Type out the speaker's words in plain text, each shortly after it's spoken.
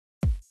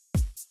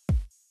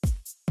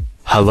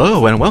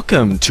Hello and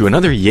welcome to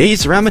another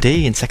Yays Rama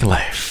Day in Second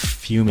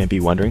Life. You may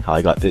be wondering how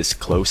I got this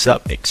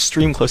close-up,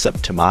 extreme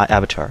close-up to my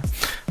avatar.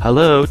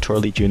 Hello,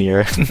 Torley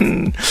Jr.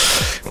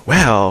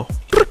 Well,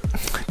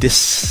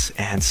 this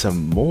and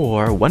some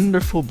more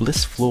wonderful,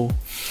 blissful,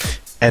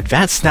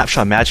 advanced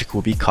snapshot magic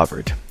will be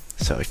covered.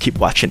 So keep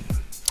watching.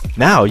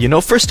 Now,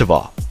 first of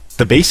all,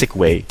 the basic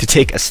way to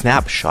take a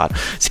snapshot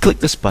is click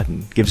this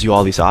button. It gives you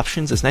all these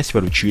options. It's nice to be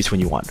able to choose when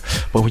you want.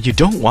 But when you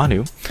don't want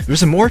to,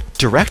 there's a more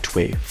direct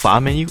way. File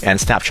menu and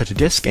snapshot to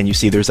disk, and you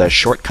see there's a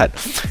shortcut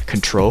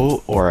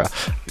control or a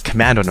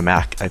command on a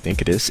Mac, I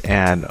think it is,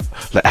 and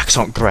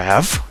l'accent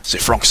grave, c'est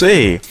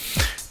français.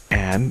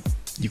 And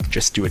you can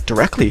just do it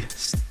directly.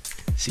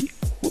 See?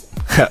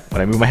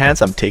 When I move my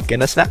hands, I'm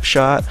taking a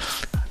snapshot.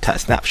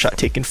 Snapshot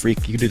taken free. You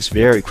can do this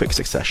very quick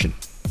succession.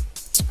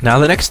 Now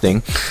the next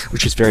thing,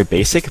 which is very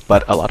basic,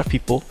 but a lot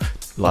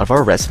of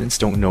our residents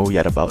don't know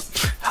yet about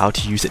how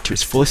to use it to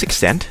its fullest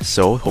extent,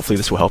 so hopefully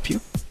this will help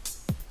you.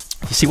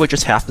 You see what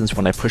just happens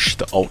when I push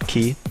the Alt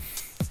key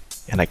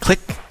and I click?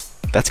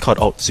 That's called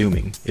Alt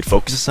zooming. It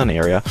focuses on an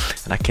area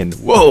and I can,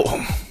 whoa,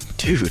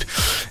 dude,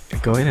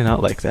 go in and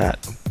out like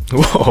that.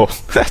 Whoa,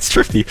 that's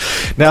trippy.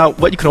 Now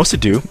what you can also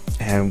do,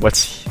 and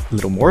what's a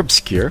little more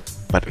obscure,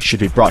 but it should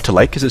be brought to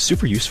light because it's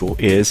super useful,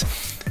 is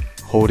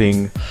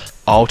holding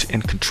Alt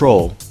and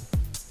Control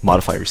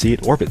modifier. See,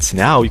 it orbits.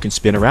 Now you can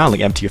spin around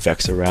like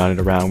MTFX, around and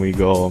around we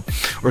go.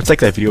 Or it's like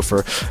that video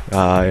for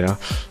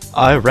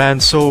I ran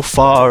so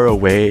far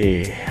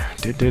away.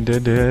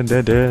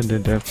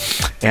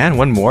 And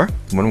one more.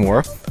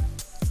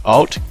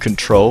 Alt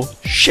Control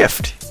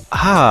Shift.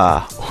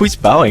 Who's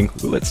bowing?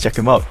 Ooh, let's check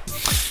him out.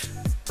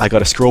 I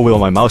got a scroll wheel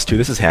on my mouse too.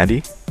 This is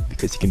handy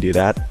because you can do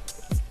that.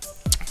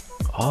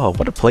 Oh,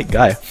 what a polite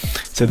guy.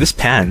 So this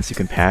pans. You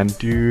can pan,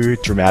 do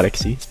dramatic.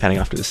 See, it's panning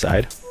off to the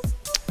side.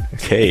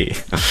 Okay.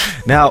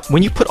 Now,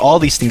 when you put all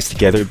these things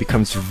together, it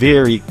becomes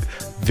very,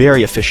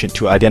 very efficient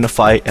to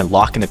identify and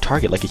lock in a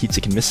target like a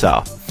heat-seeking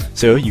missile.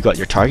 So you got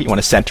your target. You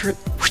want to center it.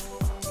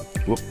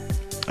 Whoop.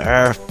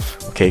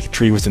 Okay,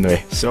 tree was in the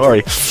way.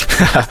 Sorry.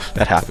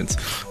 That happens.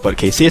 But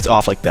okay, see, it's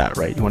off like that,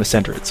 right? You want to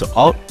center it. So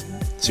Alt,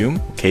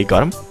 zoom. Okay,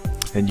 got him.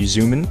 And you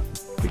zoom in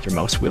with your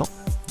mouse wheel,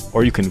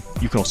 or you can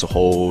also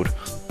hold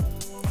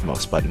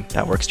mouse button.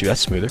 That works too.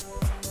 That's smoother.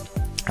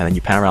 And then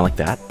you pan around like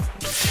that.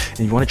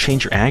 And you want to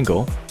change your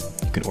angle.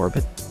 You can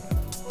orbit.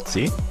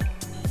 See?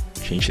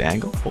 Change the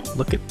angle. Oh,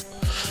 look at.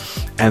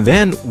 And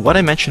then what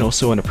I mentioned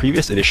also in a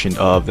previous edition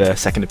of the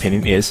Second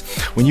Opinion is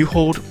when you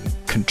hold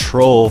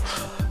Control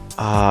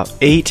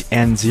 8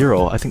 and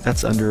 0. I think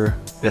that's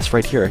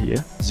right here.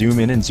 Yeah. Zoom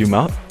in and zoom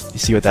out. You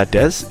see what that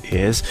does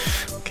is.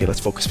 Okay, let's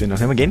focus in on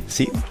him again.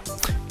 See?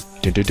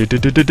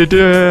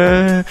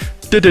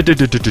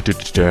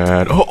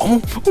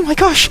 Oh my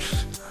gosh!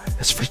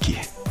 That's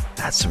freaky.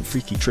 That's some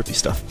freaky, trippy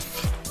stuff.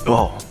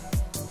 Oh.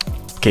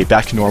 Okay,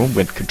 back to normal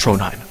when Control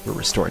 9 were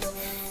restored.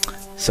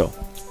 So,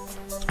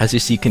 as you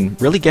see, you can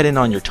really get in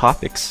on your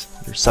topics,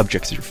 your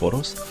subjects, your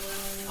photos.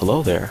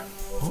 Hello there.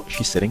 Oh,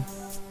 she's sitting.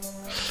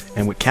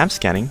 And with cam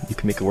scanning, you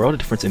can make a world of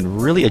difference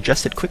and really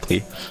adjust it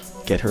quickly.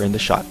 Get her in the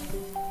shot.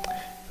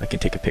 I can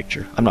take a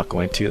picture. I'm not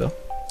going to, though.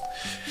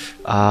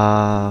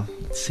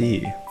 Let's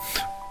see.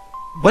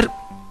 What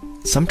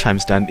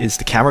sometimes done is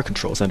the camera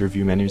controls under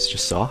view menus.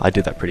 Just saw. I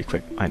did that pretty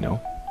quick. I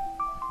know.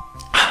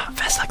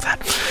 Fast like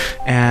that.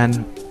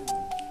 And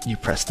you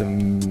press them.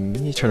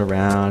 And you turn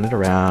around and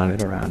around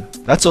and around.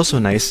 That's also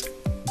nice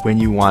when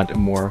you want a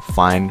more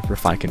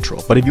refined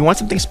control. But if you want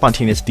something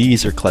spontaneous,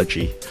 these are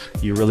kludgy.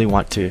 You really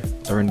want to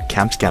learn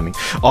cam scanning.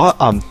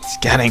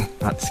 Scanning,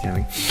 not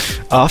scamming.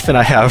 Often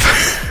I have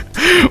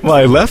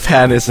my left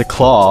hand is a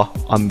claw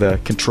on the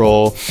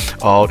Control,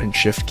 Alt, and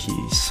Shift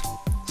keys.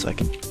 So I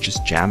can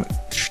just jam it.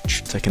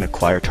 So I can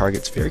acquire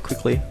targets very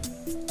quickly.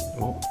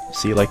 Oh,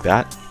 see, like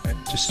that.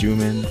 Just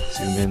zoom in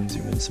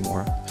some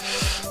more.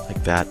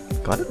 Like that.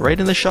 Got it right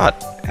in the shot.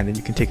 And then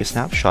you can take a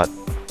snapshot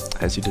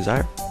as you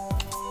desire.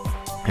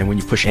 And when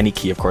you push any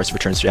key, of course, it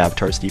returns to your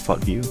avatar's default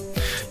view.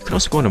 You can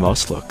also go into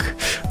mouse look.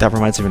 That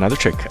reminds me of another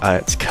trick.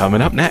 It's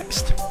coming up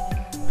next.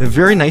 The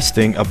very nice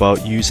thing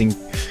about using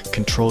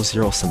Control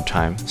 0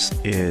 sometimes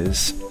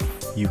is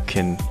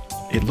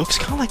it looks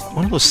kind of like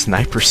one of those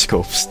sniper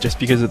scopes just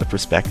because of the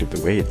perspective,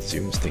 the way it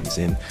zooms things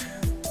in.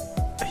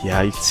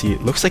 Yeah, you can see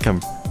it looks like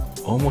I'm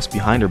almost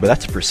behind her, but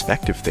that's a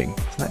perspective thing.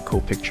 Isn't that a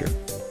cool picture?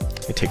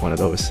 I can take one of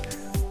those.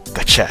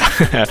 Gotcha!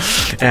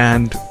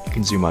 And you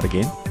can zoom out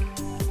again.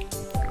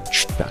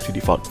 Back to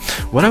default.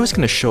 What I was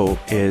going to show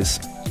is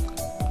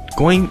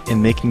going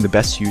and making the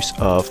best use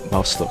of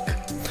mouse look.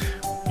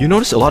 You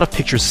notice a lot of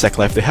pictures of Second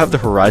Life, they have the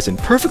horizon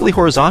perfectly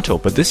horizontal,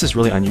 but this is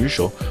really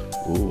unusual.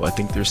 Ooh, I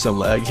think there's some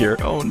lag here.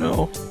 Oh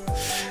no.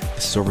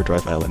 This is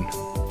Overdrive Island.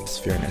 It's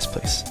a very nice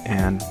place.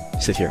 And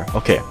sit here.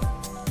 Okay.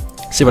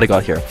 See what I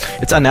got here.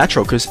 It's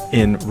unnatural because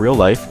in real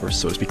life, or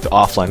so to speak, the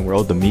offline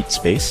world, the meat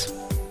space.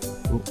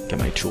 Ooh, get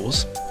my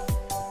tools.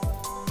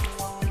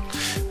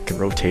 I can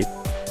rotate.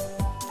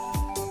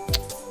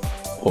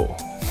 Oh.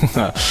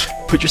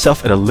 Put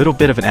yourself at a little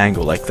bit of an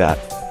angle like that.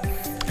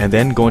 And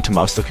then go into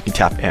mouse look, you can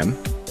tap M.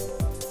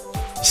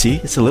 See,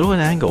 it's a little at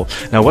an angle.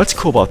 Now what's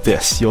cool about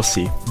this, you'll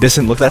see, this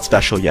doesn't look that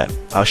special yet.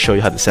 I'll show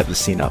you how to set the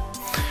scene up.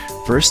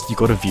 First, you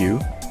go to View.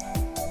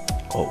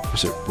 Oh,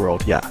 is it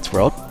World? Yeah, it's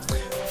World.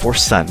 For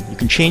Sun, you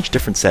can change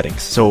different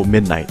settings. So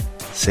midnight,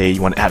 say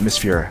you want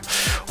atmosphere.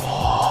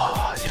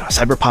 Oh, you know,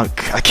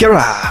 Cyberpunk,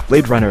 Akira,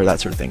 Blade Runner,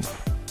 that sort of thing.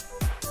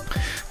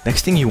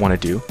 Next thing you want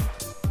to do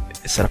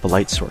is set up a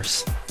light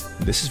source.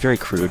 This is very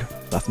crude,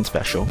 nothing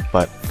special,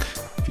 but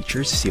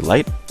features, you see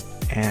light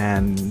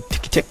and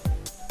ticky-tick.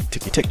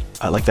 Ticky-tick.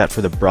 I like that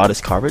for the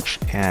broadest coverage,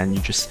 and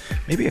you just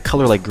maybe a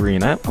color like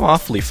green. I'm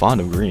awfully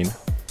fond of green.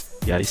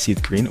 Yeah, you see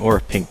the green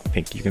or pink.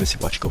 Pink. You're gonna see.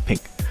 Watch go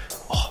pink.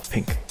 Oh,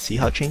 pink. See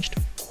how it changed?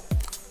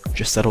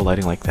 Just subtle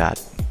lighting like that,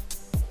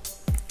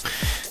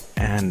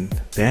 and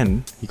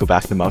then you go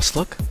back to the mouse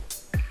look,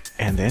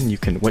 and then you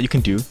can what you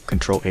can do.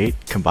 Control 8.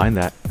 Combine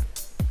that.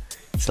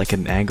 It's like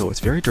an angle. It's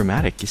very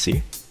dramatic. You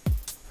see?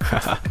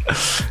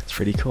 It's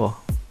pretty cool.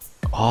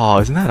 Oh,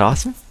 isn't that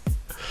awesome?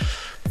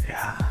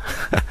 Yeah.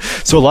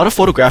 So a lot of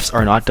photographs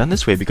are not done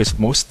this way because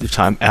most of the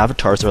time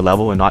avatars are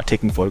level and not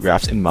taking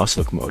photographs in mouse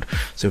look mode.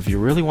 So if you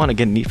really want to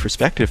get a neat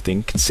perspective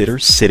thing, consider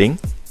sitting,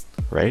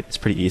 right? It's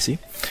pretty easy.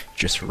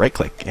 Just right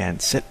click and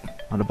sit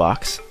on a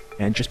box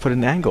and just put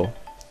an angle.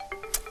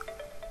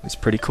 It's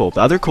pretty cool.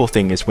 The other cool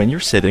thing is when you're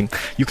sitting,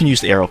 you can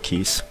use the arrow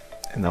keys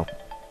and they'll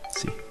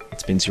see, it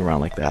spins you around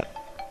like that.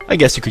 I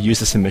guess you could use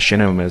this in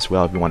machinima as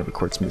well if you want to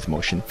record smooth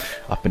motion.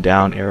 Up and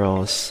down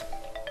arrows.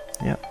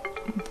 Yeah.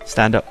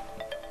 Stand up.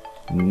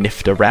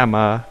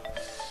 Niftorama.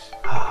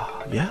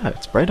 Yeah,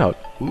 it's bright out.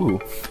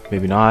 Ooh,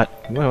 maybe not.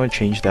 I want to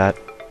change that.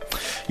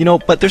 You know,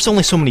 but there's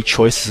only so many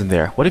choices in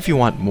there. What if you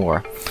want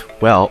more?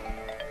 Well,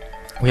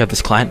 we have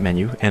this client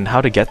menu, and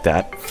how to get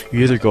that?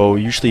 You either go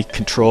usually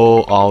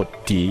Control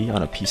Alt D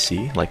on a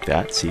PC like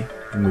that. See,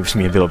 it moves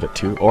me a little bit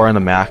too. Or on the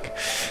Mac,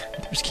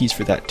 there's keys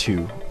for that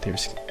too.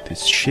 There's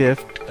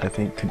Shift, I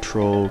think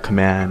Control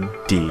Command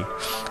D.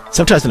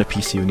 Sometimes on a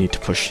PC you need to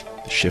push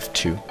Shift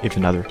 2 if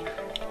another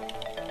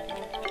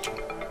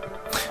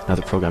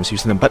program's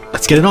using them, but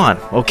let's get it on.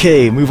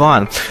 Okay, move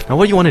on. Now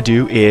what you want to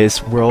do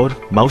is World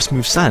Mouse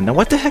Move Sun. Now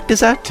what the heck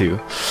does that do?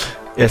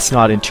 It's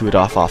not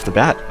intuitive off the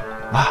bat.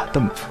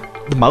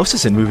 The mouse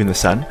isn't moving the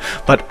sun,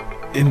 but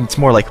it's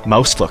more like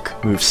mouse look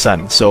moves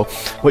sun. So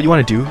what you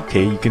want to do,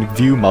 okay, you can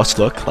view mouse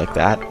look like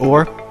that,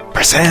 or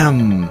press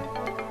M.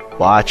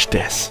 Watch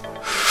this.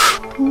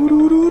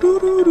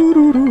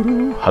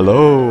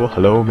 Hello,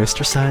 hello,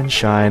 Mr.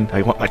 Sunshine.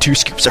 I want my 2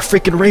 scoops of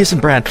freaking Raisin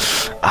Bran.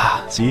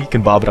 See, you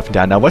can bob it up and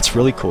down. Now, what's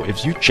really cool,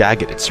 if you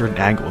jag it at certain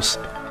angles,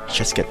 you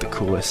just get the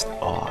coolest.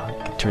 Oh,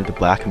 you can turn to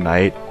black and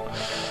white.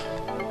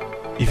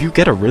 If you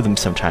get a rhythm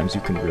sometimes,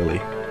 you can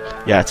really...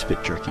 Yeah, it's a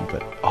bit jerky,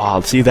 but...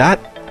 Oh, see that?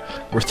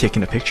 Worth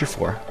taking a picture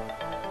for.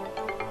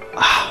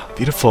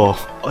 Beautiful.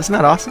 Oh, isn't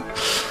that awesome?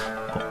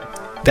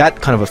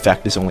 That kind of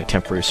effect is only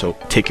temporary, so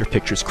take your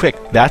pictures quick.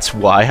 That's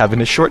why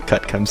having a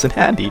shortcut comes in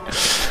handy.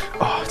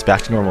 Oh, it's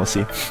back to normal,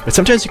 see? But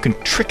sometimes you can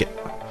trick it.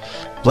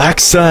 Black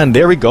sun,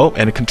 there we go,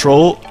 and a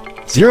Control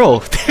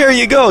 0. There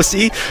you go,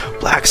 see?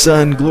 Black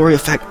sun, glory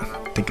effect.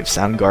 Think of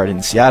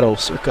Soundgarden, Seattle,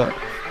 circa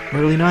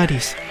early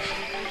 90s.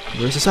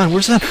 Where's the sun?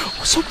 Where's the sun?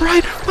 Oh, so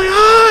bright!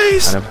 My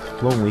eyes! Kind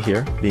of lonely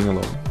here, being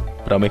alone.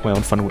 But I'll make my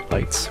own fun with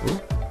lights.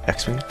 Ooh,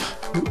 X-Wing.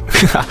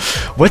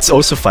 What's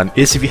also fun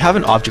is if you have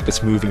an object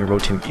that's moving or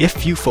rotating,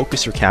 if you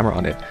focus your camera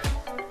on it,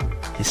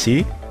 you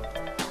see,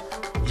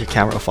 your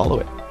camera will follow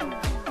it.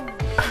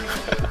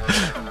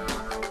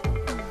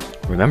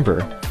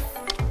 Remember,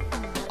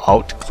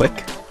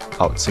 Alt-click,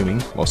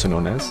 Alt-zooming, also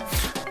known as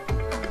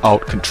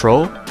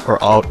Alt-control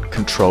or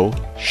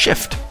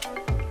Alt-control-shift.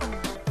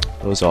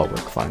 Those all work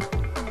fine.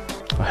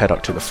 I'll head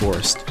out to the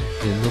forest.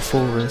 In the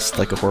forest,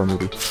 like a horror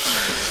movie.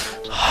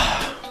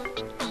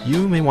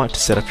 You may want to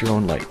set up your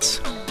own lights.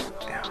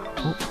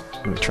 Oh,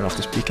 let me turn off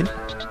this beacon.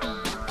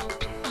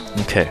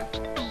 Okay.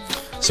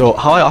 So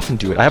how I often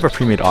do it, I have a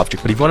pre-made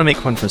object, but if you want to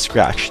make one from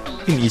scratch,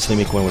 you can easily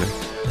make one with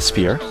a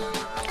sphere,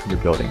 your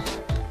building,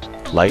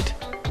 light.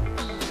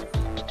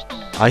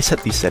 I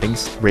set these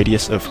settings,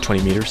 radius of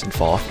 20 meters and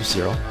fall off to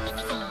 0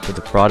 for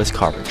the broadest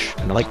coverage,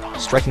 and I like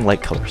striking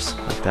light colors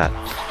like that.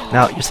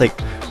 Now you're just like,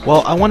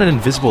 well, I want an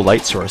invisible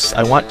light source.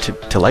 I want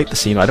to light the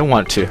scene. I don't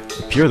want it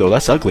to appear though.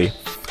 That's ugly.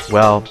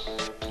 Well,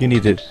 you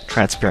need a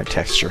transparent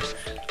texture.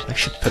 I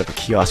should put up a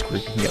kiosk where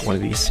you can get one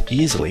of these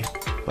easily.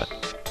 But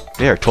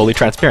there, totally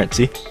transparent,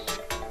 see?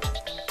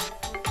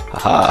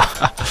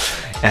 Haha.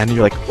 And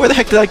you're like, where the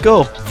heck did that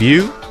go?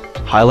 View,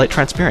 highlight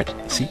transparent.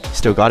 See,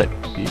 still got it.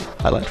 View,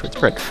 highlight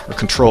transparent. Or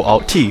Control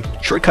Alt T.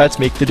 Shortcuts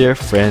make the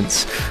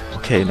difference.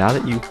 Okay, now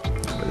that you know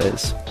where that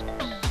is.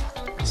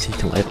 See, you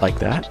can light it like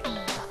that.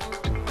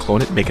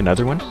 Clone it, make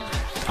another one.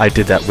 I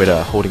did that with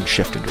holding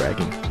shift and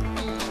dragging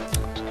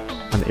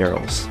on the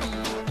arrows.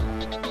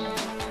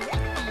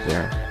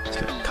 There. Let's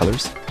get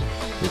colors.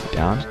 Move it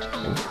down.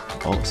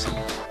 Oh, see.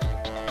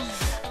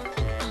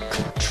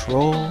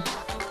 Control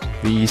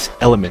these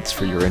elements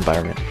for your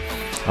environment.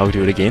 I'll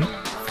do it again.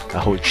 I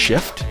hold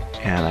shift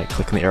and I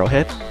click on the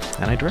arrowhead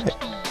and I drag it.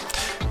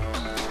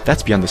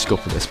 that's beyond the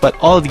scope of this. But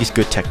all of these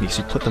good techniques,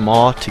 you put them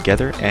all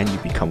together and you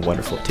become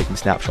wonderful at taking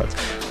snapshots.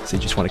 So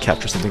you just want to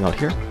capture something out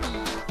here,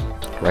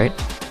 right?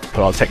 Put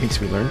all the techniques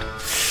we learned.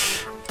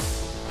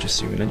 Just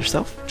zoom in on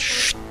yourself.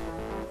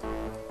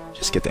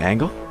 Just get the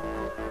angle.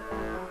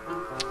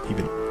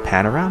 Even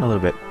pan around a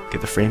little bit.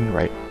 Get the framing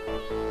right.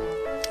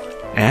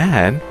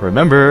 And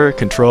remember,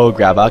 control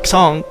grab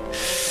accent.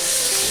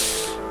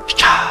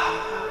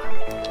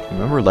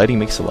 Remember, lighting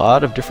makes a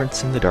lot of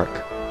difference in the dark.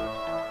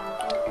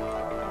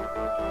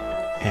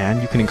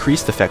 And you can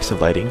increase the effects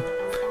of lighting.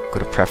 Go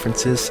to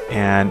preferences,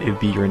 and it would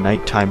be your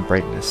nighttime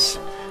brightness,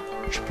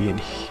 which would be in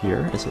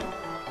here. Is it?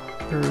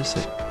 Where is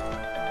it?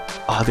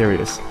 Ah, there it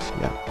is.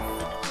 Yeah.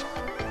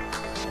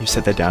 You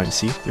set that down. You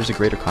see, there's a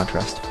greater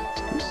contrast.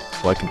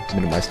 Well, I can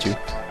minimize too.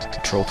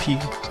 Control P,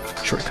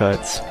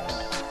 shortcuts.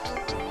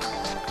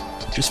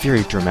 Just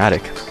very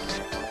dramatic.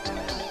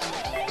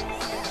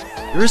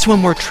 There is one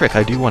more trick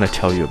I do want to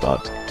tell you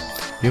about.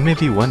 You may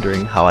be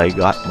wondering how I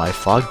got my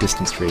fog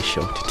distance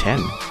ratio to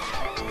 10,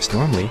 because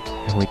normally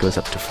it only goes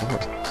up to 4.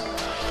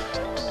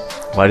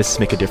 Why does this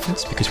make a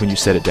difference? Because when you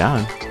set it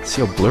down,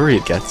 see how blurry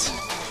it gets?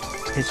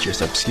 It's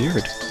just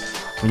obscured.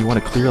 When you want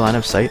a clear line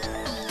of sight,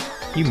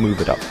 you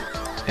move it up,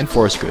 and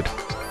 4 is good.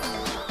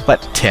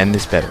 But 10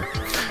 is better.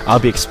 I'll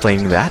be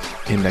explaining that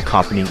in the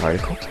accompanying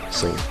article,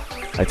 so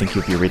I think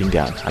you'll be reading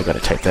down. I gotta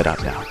type that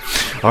out now.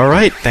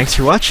 Alright, thanks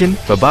for watching.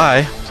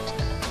 Bye-bye.